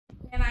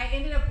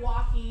ended up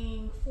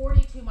walking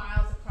 42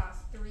 miles across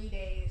 3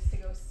 days to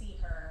go see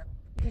her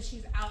because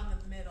she's out in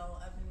the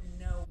middle of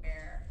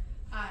nowhere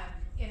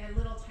in a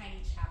little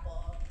tiny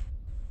chapel.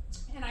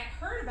 And I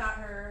heard about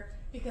her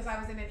because I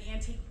was in an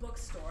antique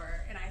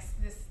bookstore and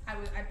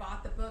I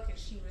bought the book and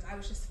I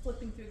was just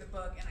flipping through the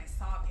book and I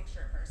saw a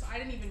picture of her. So I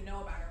didn't even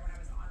know about her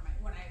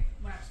when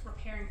I was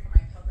preparing for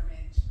my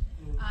pilgrimage.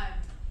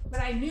 But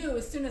I knew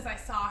as soon as I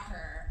saw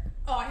her,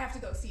 oh, I have to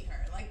go see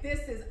her. Like,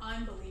 this is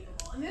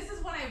unbelievable. And this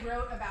is what I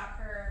wrote about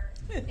her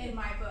in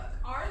my book.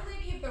 Our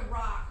Lady of the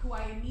Rock, who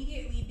I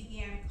immediately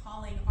began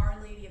calling Our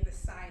Lady of the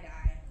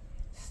Side-Eye,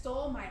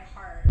 stole my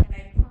heart, and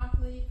I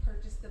promptly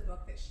purchased the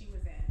book that she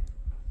was in.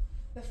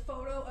 The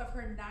photo of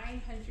her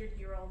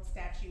 900-year-old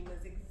statue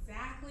was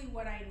exactly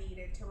what I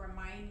needed to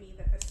remind me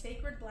that the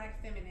sacred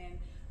Black feminine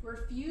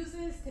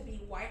refuses to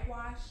be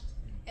whitewashed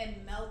and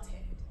melted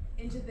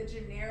into the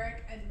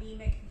generic,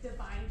 anemic,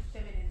 divine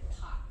feminine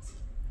pot.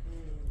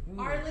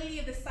 Our Lady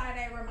of the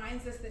Side-Eye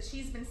reminds us that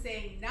she's been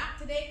saying, not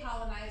today,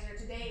 colonizer,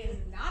 today is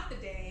not the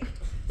day,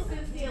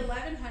 since the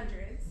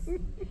 1100s.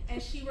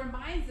 And she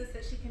reminds us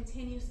that she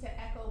continues to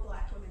echo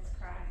Black women's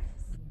cries.